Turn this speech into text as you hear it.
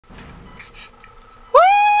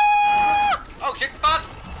Oh shit, fuck!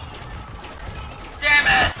 Damn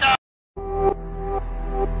it! No.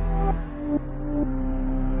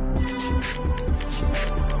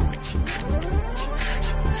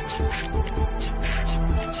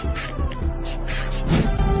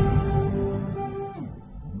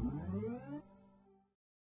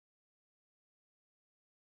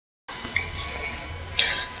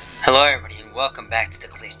 Hello everybody and welcome back to the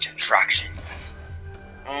Glitch Attraction.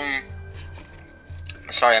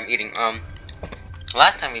 Sorry, I'm eating.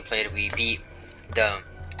 Last time we played, we beat the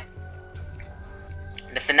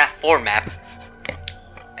FNAF 4 map,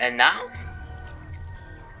 and now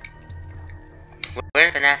we're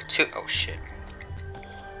in FNAF 2. Oh shit!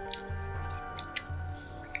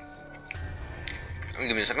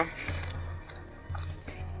 Give me a second.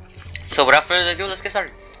 So without further ado, let's get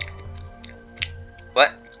started.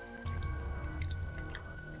 What?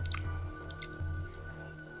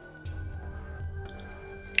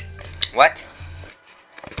 What?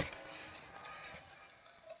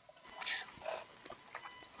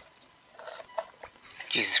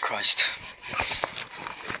 Jesus Christ.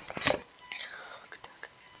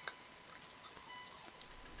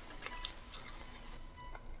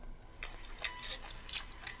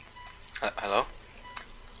 Hello?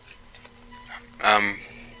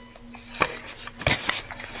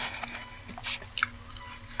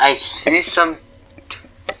 I see some...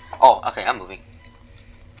 Oh, okay, I'm moving.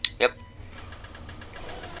 Yep.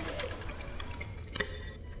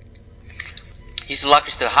 Use the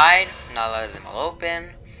lockers to hide, not let them all open.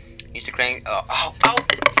 Use the crank. Ow!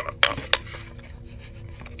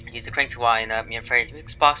 Use the crank to wind up me and Freddy's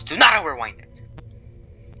music box. Do not overwind it.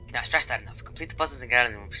 Now stress that enough. Complete the puzzles and get out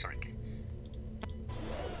of the room. Sorry.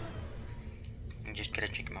 And just get a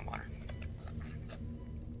drink of my water.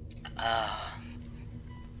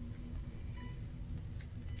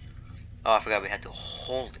 Oh, I forgot we had to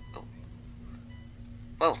hold it. Oh.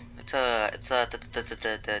 Whoa! It's the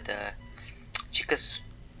Chica's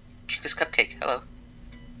cupcake. Hello.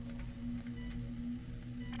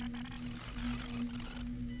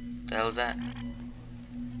 The hell is that?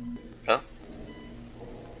 Hello?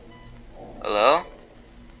 Hello?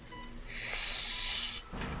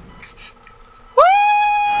 Woo!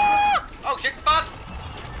 Oh shit! Fuck!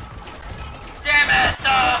 Damn it! No!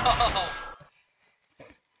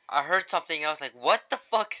 I heard something else. Like, what the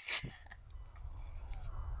fuck is that?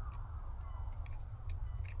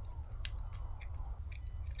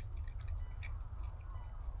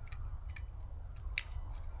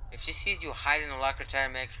 If she sees you hide in the locker, try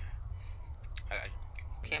to make...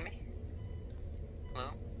 Can me?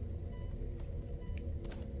 Hello?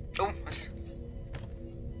 Oh!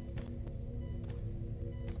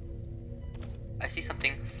 I see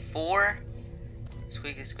something. 4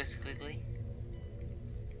 squiggly.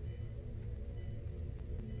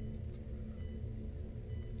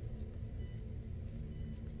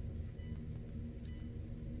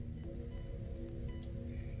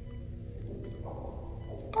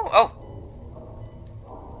 Oh!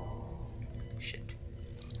 Shit.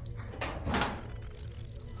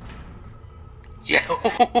 Yeah!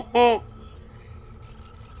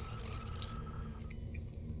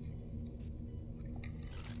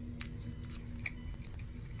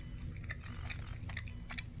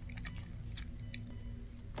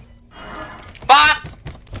 Fuck!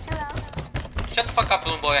 Hello. Shut the fuck up,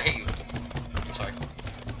 balloon boy, I hate you. I'm sorry.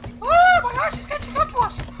 Oh my gosh, she's catching up to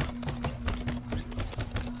us!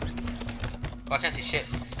 Oh, I can't see shit.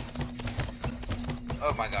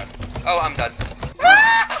 Oh my god. Oh, I'm done.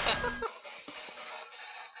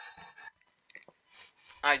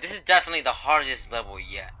 Alright, this is definitely the hardest level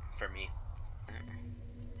yet for me.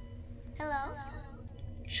 Hello.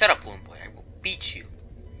 Shut up, balloon boy. I will beat you.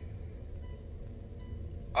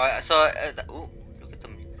 Alright, so, ooh, look at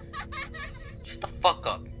them. Shut the fuck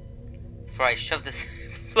up. Before I shove this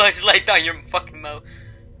flashlight down your fucking mouth.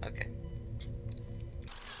 Okay.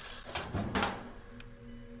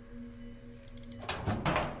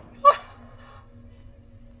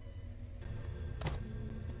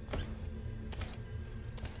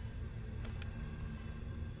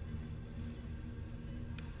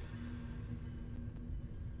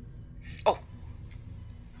 Oh!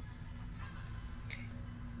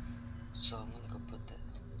 So I'm gonna go put that.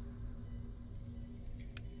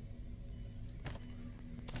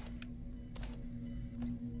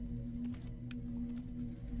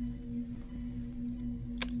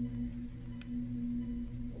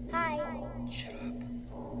 Hi. Shut up.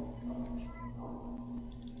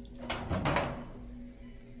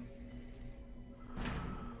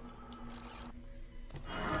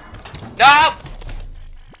 No!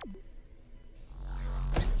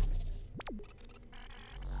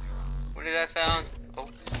 What did that sound? Oh.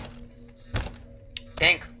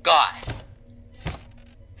 Thank God.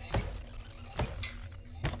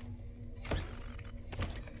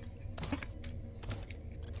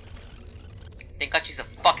 Thank God she's a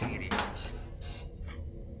fucking idiot.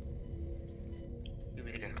 We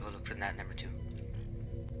really gotta go look for that number 2.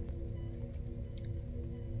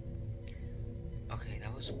 Okay,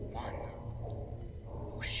 that was 1.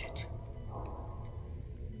 Oh shit.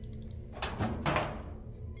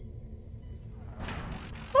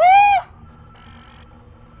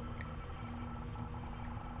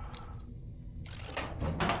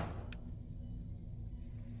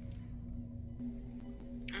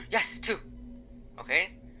 Yes, 2. Okay.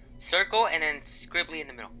 Circle and then scribbly in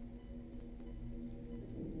the middle.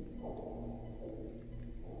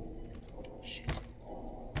 Shit.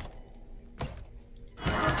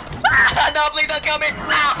 Ah, no, please don't kill me! No! No!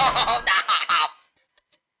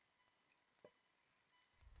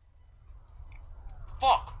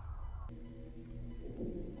 Fuck!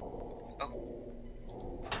 Oh.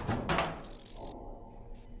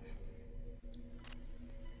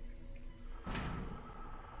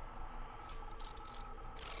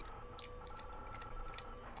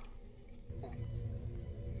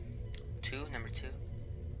 2, number 2.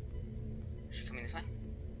 Is she coming this way?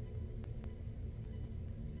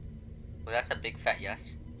 Well, that's a big fat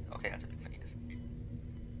yes. Okay, that's a big fat yes.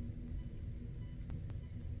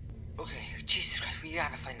 Okay, Jesus Christ, we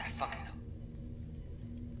gotta find that fucking note.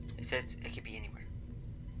 It says it could be anywhere.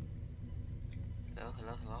 Hello,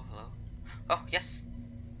 hello, hello, hello. Oh, yes.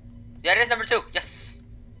 Yeah, it is number 2. Yes.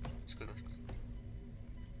 Squiggly.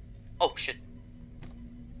 Oh, shit.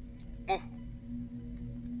 Move.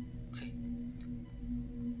 Okay.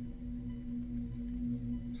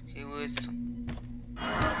 Okay, who is this one?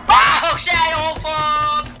 Oh, shit! Oh,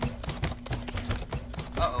 fuck!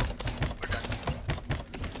 Uh-oh. We're done.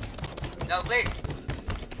 No, please.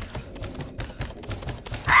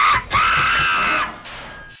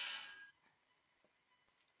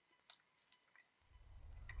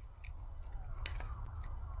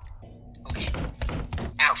 Oh, shit.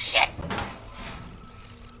 Ow, shit!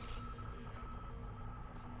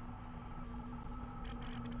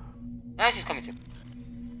 Now she's coming too.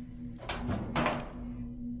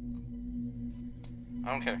 I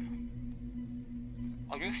don't care.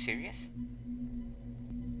 Are you serious?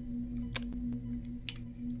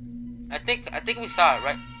 I think we saw it,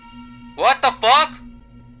 right? What the fuck?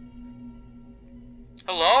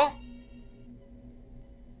 Hello?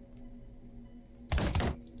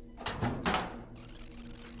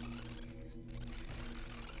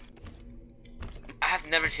 I have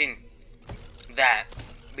never seen that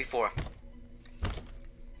before.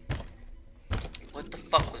 What the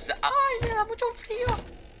fuck was that? Ay, me da mucho frío.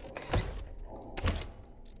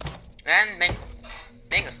 And Mango.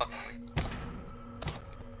 Mango's fucking weird.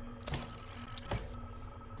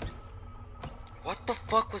 What the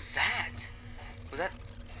fuck was that? Was that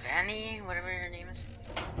Vanny? Whatever her name is?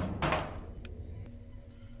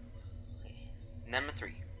 Okay. Number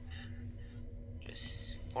 3.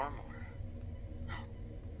 Just 4 more.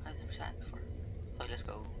 I've never seen that before. Okay, let's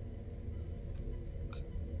go.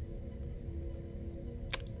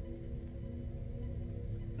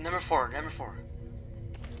 Number 4, number 4.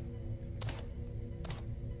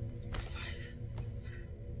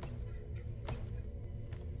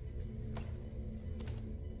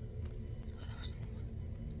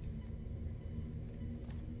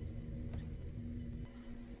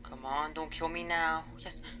 Come on, don't kill me now.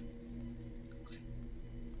 Yes. Okay.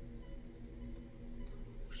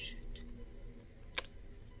 Oh, shit.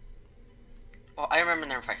 Oh, I remember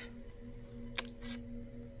number 5.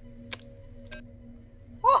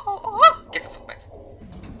 Oh, get the fuck back.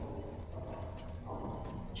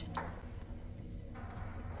 Shit.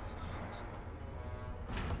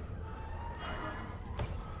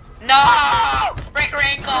 No! Break her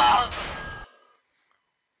ankles!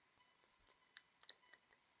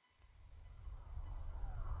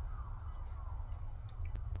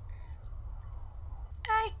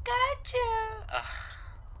 I got you. Ugh.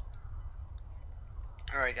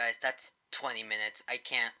 Alright guys, that's 20 minutes. I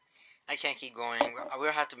can't keep going.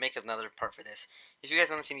 We'll have to make another part for this. If you guys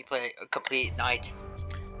want to see me play a complete night,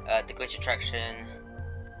 the glitch attraction,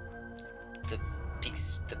 the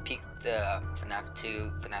FNAF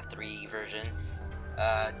 2, FNAF 3 version,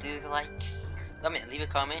 leave a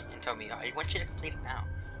comment and tell me I want you to complete it now,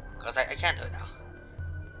 because I can't do it now.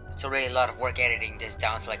 It's already a lot of work editing this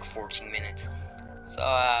down to like 14 minutes. So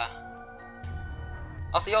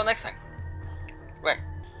I'll see y'all next time. Right.